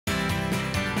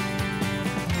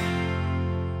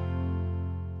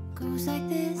goes like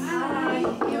this. Hi,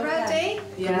 you ready?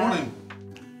 Yeah. Good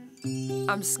morning.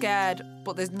 I'm scared,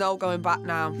 but there's no going back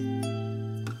now. I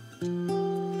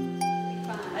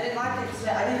didn't like it because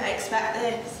I didn't expect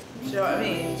this. Do you know what I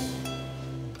mean?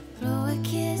 Blow a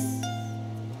kiss,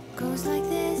 goes like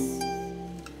this.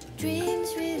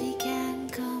 Dreams really can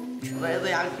come true. I'm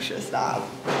really anxious now.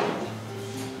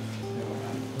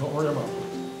 Don't worry about it.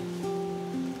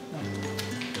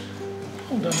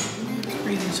 Hold on.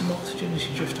 Breathe in some oxygen as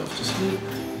you drift off to sleep.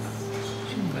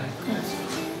 Chin back. Yes.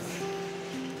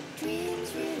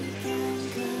 Dreams really can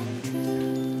come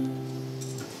true.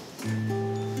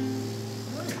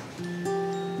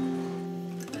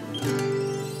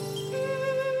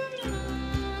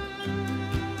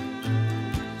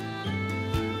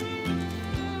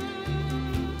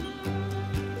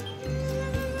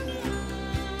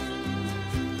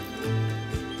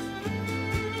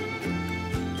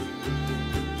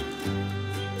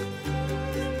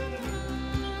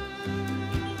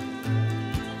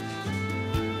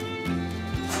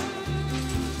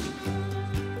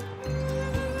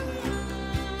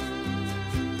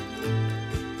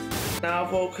 Now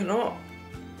I've woken up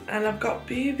and I've got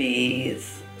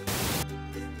boobies.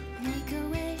 Make a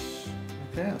wish.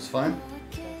 Okay, that's fine.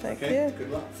 Thank Okay, you.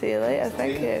 good luck. See you later.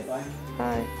 Thank See you. you. Bye.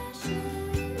 Bye.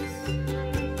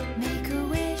 Make a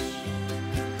wish.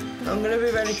 I'm gonna be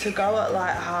ready to go at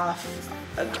like a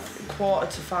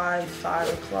 4:45,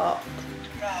 5 o'clock.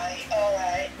 Right, all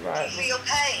right. Right. Do you feel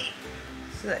pain?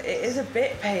 So it is a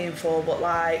bit painful, but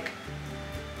like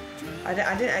I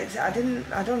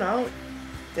don't know.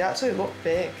 They actually look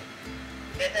big.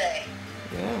 Did they?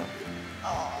 Yeah.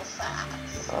 Oh, sad.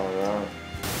 Oh no.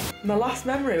 My last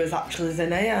memory was actually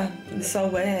Zinea. It's so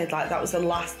weird. Like that was the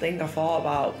last thing I thought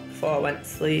about before I went to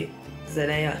sleep.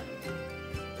 Zinea.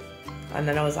 And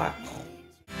then I was like.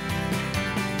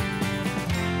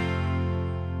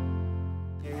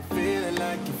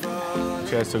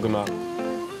 Cheers to a good night.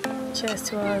 Cheers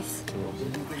to us.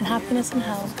 And happiness and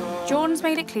health. Jordan's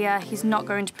made it clear he's not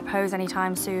going to propose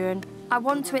anytime soon. I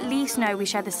want to at least know we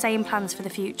share the same plans for the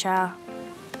future.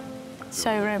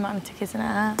 So romantic, isn't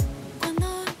it?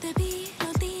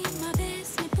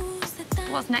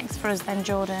 What's next for us then,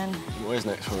 Jordan? What is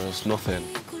next for us? Nothing.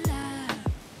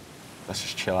 Let's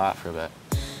just chill out for a bit.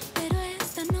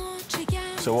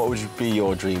 So what would be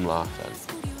your dream life then?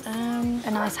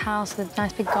 A nice house with a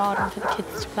nice big garden for the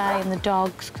kids to play and the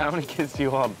dogs. How many kids do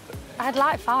you want? I'd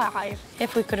like 5,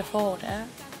 if we could afford it.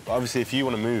 But obviously, if you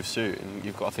want to move soon,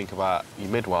 you've got to think about your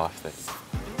midwife thing.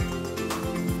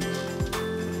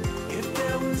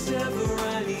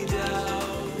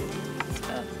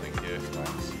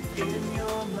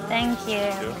 Thank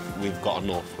you. We've got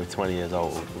enough. We're 20 years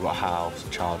old. We've got a house, a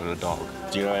child and a dog.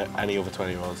 Do you know any other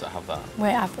 20-year-olds that have that?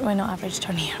 We're not average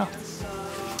 20-year-olds.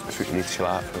 I think we need to chill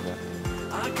out for a bit.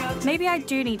 Maybe I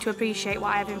do need to appreciate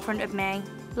what I have in front of me.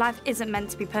 Life isn't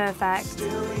meant to be perfect.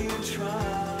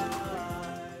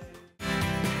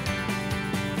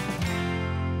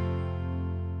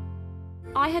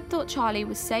 I had thought Charlie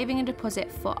was saving a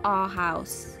deposit for our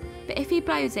house, but if he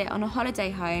blows it on a holiday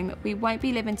home, we won't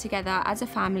be living together as a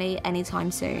family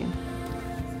anytime soon.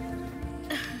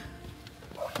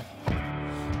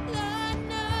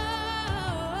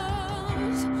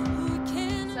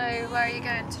 So, where are you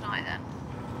going tonight then?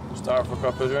 Start for a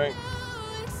couple of drinks.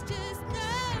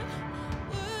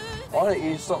 Why don't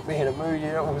you stop being a moody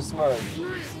little smoke?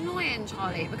 No, it's annoying,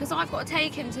 Charlie, because I've got to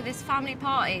take him to this family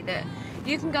party that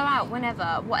you can go out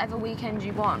whenever, whatever weekend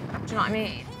you want. Do you know what I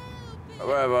mean?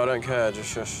 Whatever, I don't care, just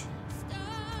shush.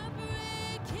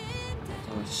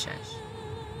 Oh, shush.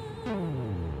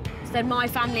 So then my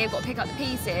family have got to pick up the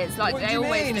pieces, like they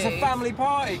always do. It's a family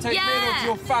party. Take me to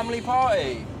your family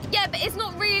party. Yeah, but it's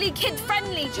not really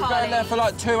kid-friendly, Charlie. You're going there for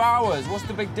like 2 hours. What's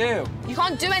the big deal? You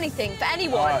can't do anything for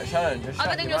anyone. All right, Shannon, just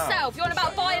other than yourself. You're on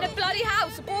about buying a bloody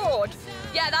house abroad.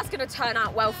 Yeah, that's going to turn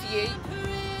out well for you.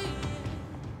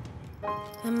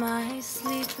 Am I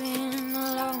sleeping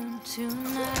alone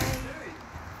tonight?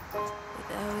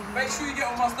 Make sure you get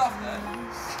all my stuff then.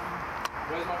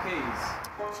 Where's my keys?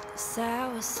 The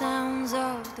sour sounds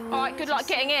of the All right, good luck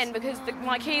getting in because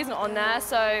my key's not on there,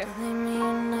 so...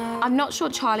 I'm I'm not sure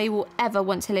Charlie will ever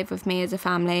want to live with me as a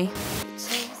family.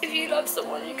 If you love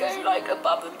someone, you go, like,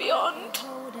 above and beyond.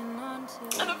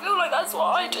 And I feel like that's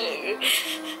what I do.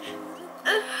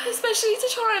 Especially to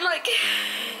try and, like,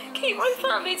 keep my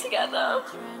family together.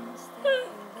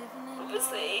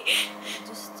 Obviously.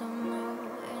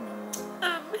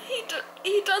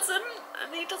 He doesn't,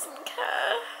 and he doesn't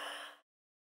care.